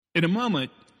In a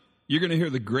moment, you're going to hear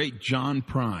the great John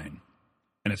Prine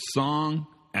and a song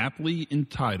aptly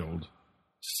entitled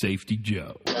Safety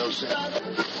Joe.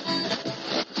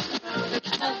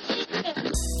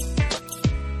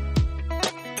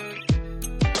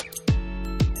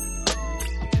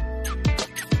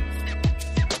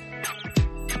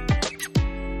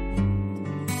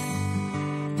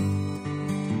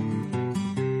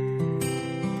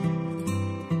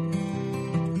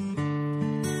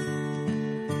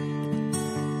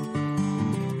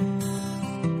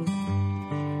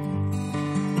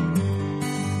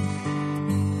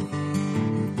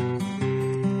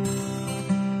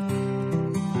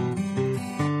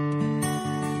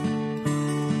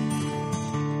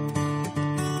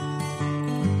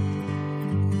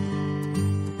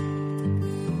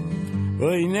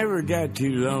 Well, he never got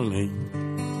too lonely,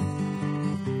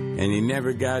 and he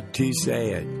never got too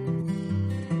sad,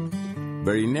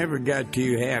 but he never got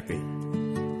too happy,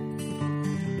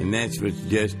 and that's what's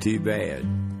just too bad.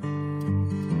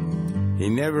 He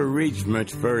never reached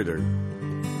much further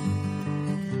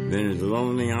than his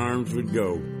lonely arms would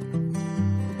go.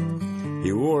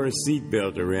 He wore a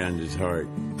seatbelt around his heart,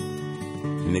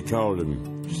 and they called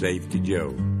him Safety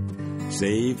Joe.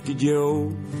 Safety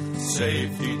Joe.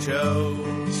 Safety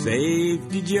Joe.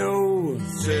 Safety Joe.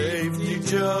 Safety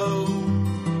Joe.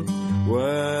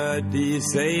 What do you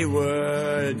say?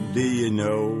 What do you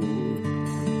know?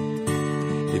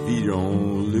 If you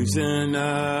don't loosen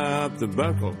up the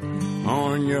buckle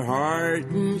on your heart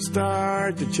and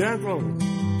start to chuckle,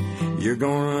 you're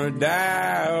gonna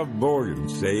die of boredom.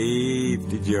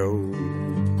 Safety Joe.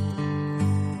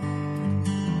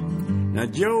 Now,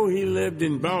 Joe, he lived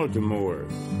in Baltimore,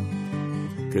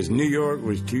 'cause New York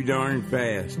was too darn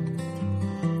fast.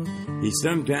 He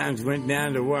sometimes went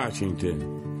down to Washington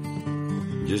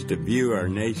just to view our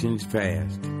nation's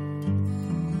past.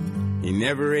 He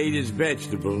never ate his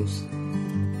vegetables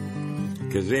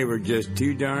 'cause they were just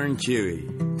too darn chewy.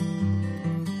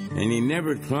 And he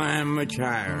never climbed much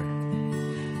higher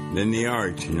than the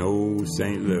arch in old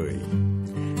St. Louis.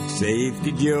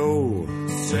 Safety Joe.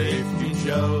 Safety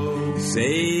Joe.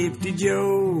 Safety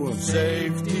Joe.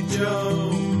 Safety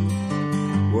Joe.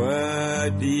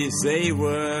 What do you say?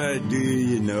 What do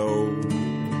you know?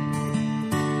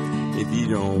 If you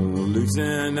don't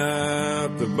loosen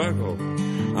up the buckle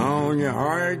on your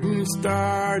heart and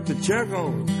start to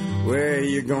chuckle, well,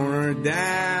 you're gonna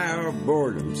die of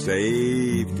boredom.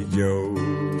 Safety Joe.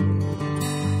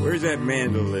 Where's that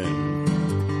mandolin?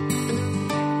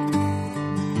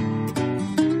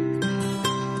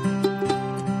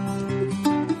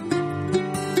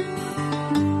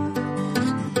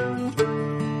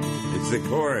 The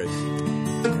chorus.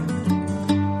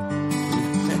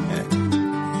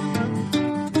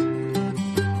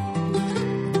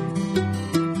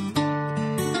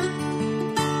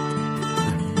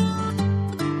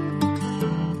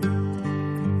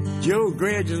 Joe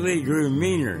gradually grew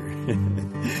meaner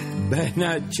by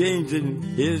not changing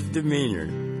his demeanor,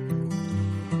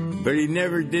 but he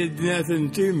never did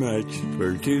nothing too much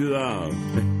for too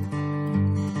long.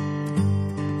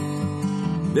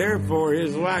 Therefore,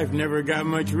 his life never got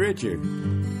much richer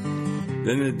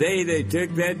than the day they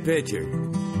took that picture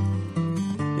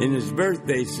in his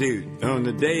birthday suit on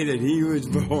the day that he was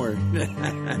born.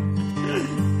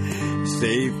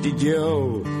 Safety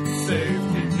Joe.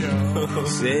 Safety Joe.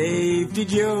 Safety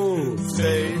Joe.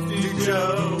 Safety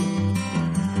Joe.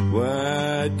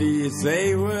 What do you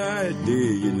say? What do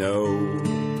you know?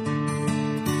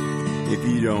 If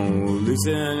you don't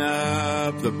loosen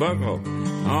up the buckle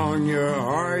on your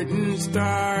heart and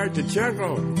start to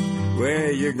chuckle,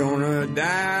 well, you're gonna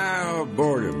die of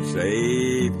boredom.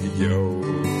 Safety Joe.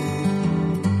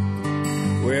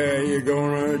 Well, you're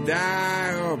gonna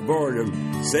die of boredom.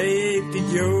 Safety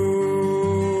Joe.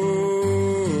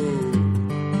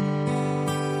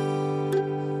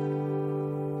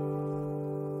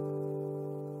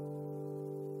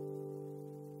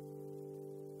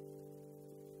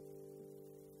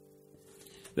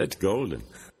 That's golden.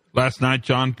 Last night,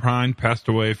 John Prine passed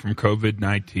away from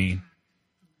COVID-19.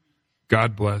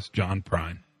 God bless John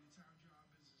Prine.